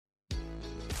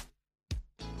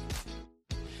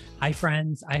Hi,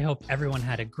 friends. I hope everyone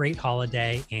had a great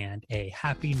holiday and a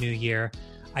happy new year.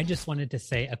 I just wanted to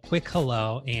say a quick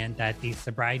hello and that the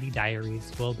Sobriety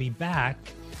Diaries will be back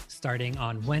starting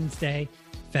on Wednesday,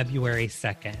 February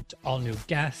 2nd. All new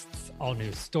guests, all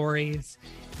new stories,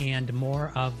 and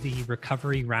more of the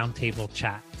Recovery Roundtable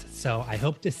chat. So I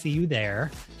hope to see you there.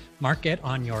 Mark it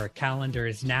on your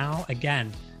calendars now.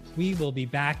 Again, we will be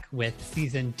back with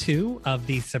season 2 of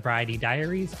the Sobriety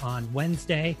Diaries on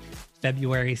Wednesday,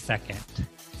 February 2nd.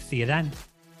 See you then.